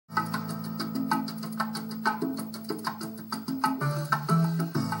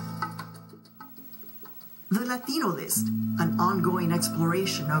The Latino List, an ongoing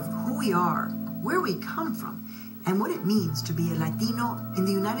exploration of who we are, where we come from, and what it means to be a Latino in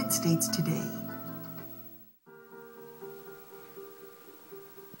the United States today.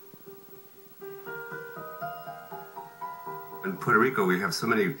 In Puerto Rico, we have so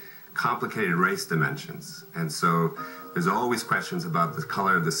many complicated race dimensions, and so there's always questions about the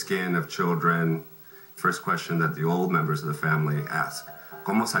color of the skin of children. First question that the old members of the family ask,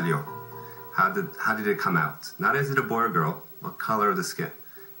 ¿Cómo salió? How did it come out? Not is it a boy or girl, what color of the skin?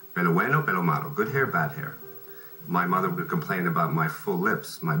 Pelo bueno, pelo malo, good hair, bad hair. My mother would complain about my full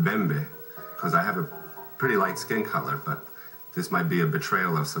lips, my bembe, because I have a pretty light skin color, but this might be a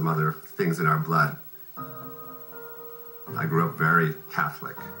betrayal of some other things in our blood. I grew up very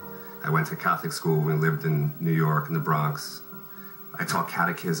Catholic. I went to Catholic school. We lived in New York, in the Bronx. I taught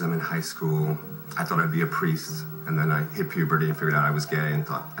catechism in high school. I thought I'd be a priest, and then I hit puberty and figured out I was gay and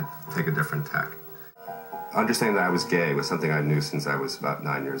thought I'd take a different tack. Understanding that I was gay was something I knew since I was about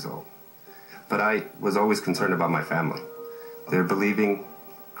 9 years old. But I was always concerned about my family. They're believing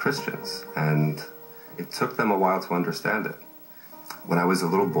Christians, and it took them a while to understand it. When I was a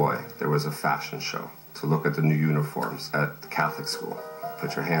little boy, there was a fashion show to look at the new uniforms at the Catholic school.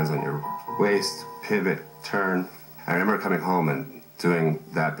 Put your hands on your waist, pivot, turn. I remember coming home and doing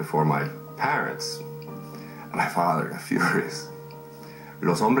that before my parents. My father got furious.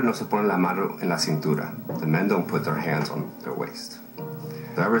 Los hombres no se ponen la mano en la cintura. The men don't put their hands on their waist.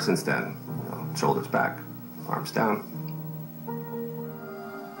 So ever since then, shoulders back, arms down.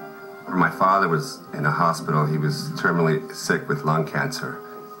 My father was in a hospital. He was terminally sick with lung cancer.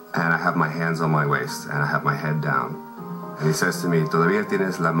 And I have my hands on my waist, and I have my head down. And he says to me, ¿Todavía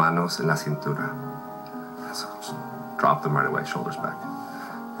tienes las manos en la cintura? And so just drop them right away, shoulders back.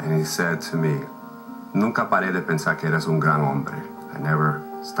 And he said to me, Nunca paré de pensar que eras un gran hombre. I never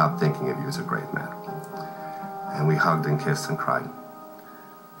stopped thinking of you as a great man. And we hugged and kissed and cried.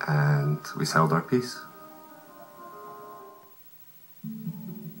 And we settled our peace.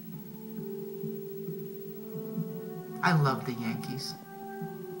 I love the Yankees.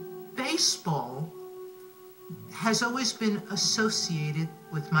 Baseball has always been associated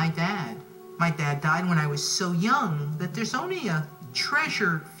with my dad. My dad died when I was so young that there's only a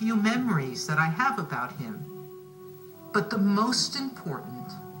treasured few memories that I have about him. But the most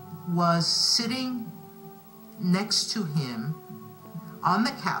important was sitting next to him on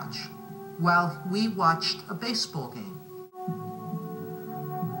the couch while we watched a baseball game.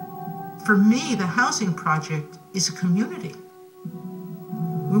 For me, the housing project is a community.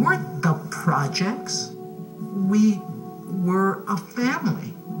 We weren't the projects. We were a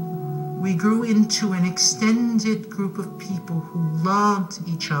family. We grew into an extended group of people who loved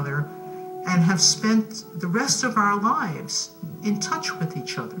each other and have spent the rest of our lives in touch with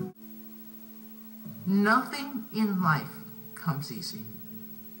each other. Nothing in life comes easy.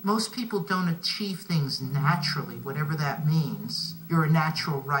 Most people don't achieve things naturally, whatever that means. You're a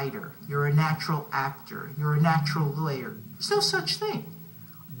natural writer, you're a natural actor, you're a natural lawyer. There's no such thing.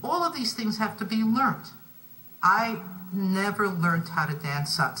 All of these things have to be learned. I never learned how to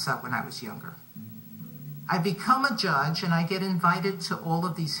dance salsa when I was younger. I become a judge and I get invited to all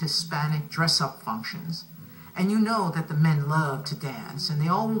of these Hispanic dress-up functions. And you know that the men love to dance, and they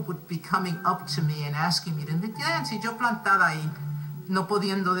all would be coming up to me and asking me to dance, y yo plantada ahí, no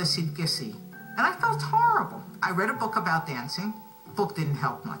pudiendo decir que sí. And I felt horrible. I read a book about dancing. The book didn't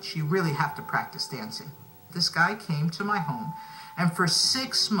help much. You really have to practice dancing. This guy came to my home, and for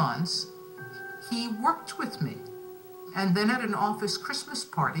 6 months, he worked with me. And then at an office Christmas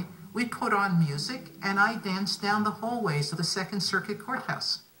party, we put on music, and I danced down the hallways of the Second Circuit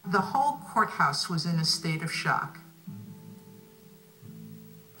Courthouse. The whole courthouse was in a state of shock.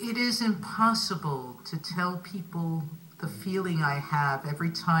 It is impossible to tell people the feeling I have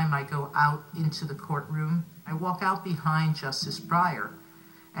every time I go out into the courtroom. I walk out behind Justice Breyer,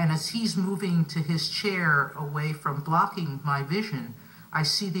 and as he's moving to his chair away from blocking my vision, I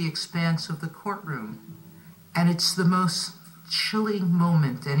see the expanse of the courtroom. And it's the most chilling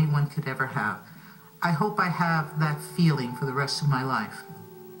moment anyone could ever have. I hope I have that feeling for the rest of my life.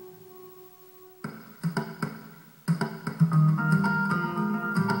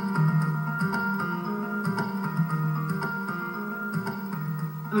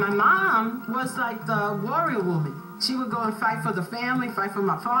 My mom was like the warrior woman. She would go and fight for the family, fight for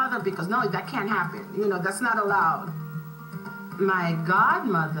my father, because no, that can't happen. You know, that's not allowed. My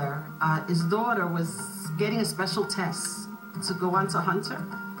godmother, his daughter, was getting a special test to go on to Hunter.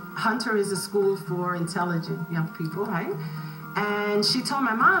 Hunter is a school for intelligent young people, right? And she told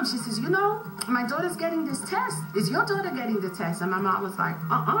my mom, she says, you know, my daughter's getting this test. Is your daughter getting the test? And my mom was like,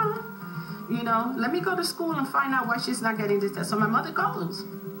 you know, let me go to school and find out why she's not getting the test. So my mother goes.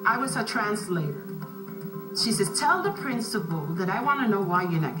 I was her translator. She says, tell the principal that I want to know why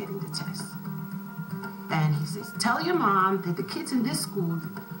you're not getting the test. And he says, tell your mom that the kids in this school,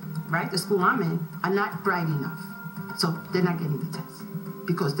 right, the school I'm in, are not bright enough. So they're not getting the test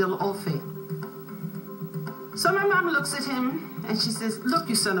because they'll all fail. So my mom looks at him and she says, look,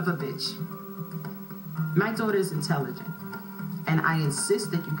 you son of a bitch. My daughter is intelligent. And I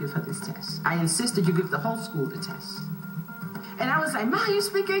insist that you give her this test. I insist that you give the whole school the test. And I was like, Ma, you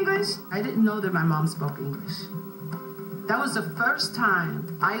speak English? I didn't know that my mom spoke English. That was the first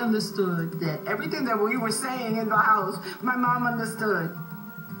time I understood that everything that we were saying in the house, my mom understood.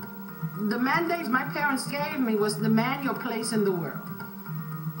 The mandate my parents gave me was demand your place in the world.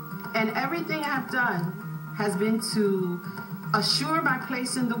 And everything I've done has been to assure my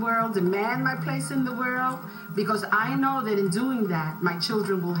place in the world, demand my place in the world, because I know that in doing that, my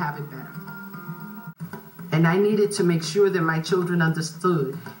children will have it better. And I needed to make sure that my children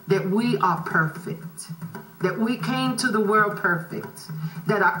understood that we are perfect, that we came to the world perfect,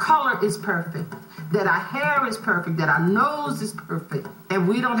 that our color is perfect, that our hair is perfect, that our nose is perfect, and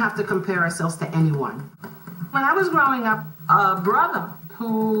we don't have to compare ourselves to anyone. When I was growing up, a brother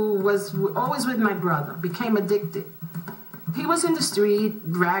who was always with my brother became addicted. He was in the street,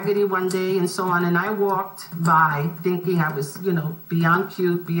 raggedy one day and so on, and I walked by thinking I was, you know, beyond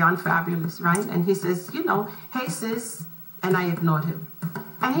cute, beyond fabulous, right? And he says, you know, hey, sis, and I ignored him.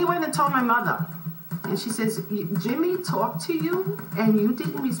 And he went and told my mother, and she says, Jimmy talked to you and you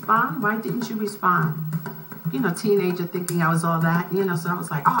didn't respond? Why didn't you respond? You know, teenager thinking I was all that, you know, so I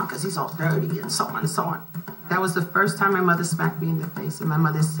was like, oh, because he's all dirty and so on and so on. That was the first time my mother smacked me in the face, and my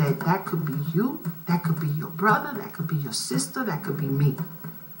mother said, that could be you, that could be your brother, that could be your sister, that could be me.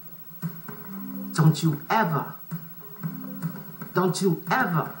 Don't you ever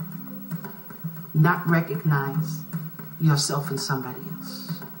not recognize yourself in somebody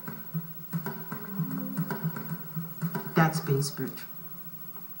else. That's being spiritual.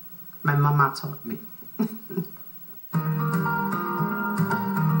 My mama taught me.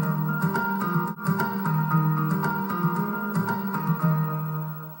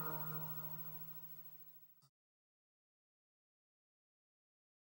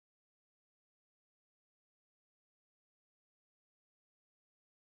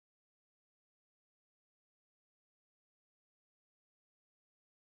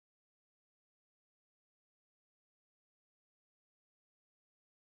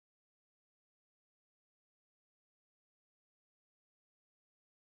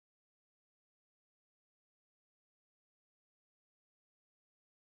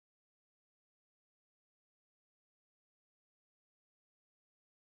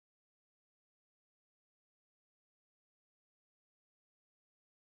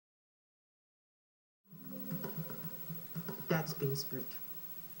 That's being spiritual.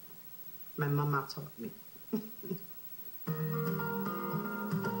 My mama taught me.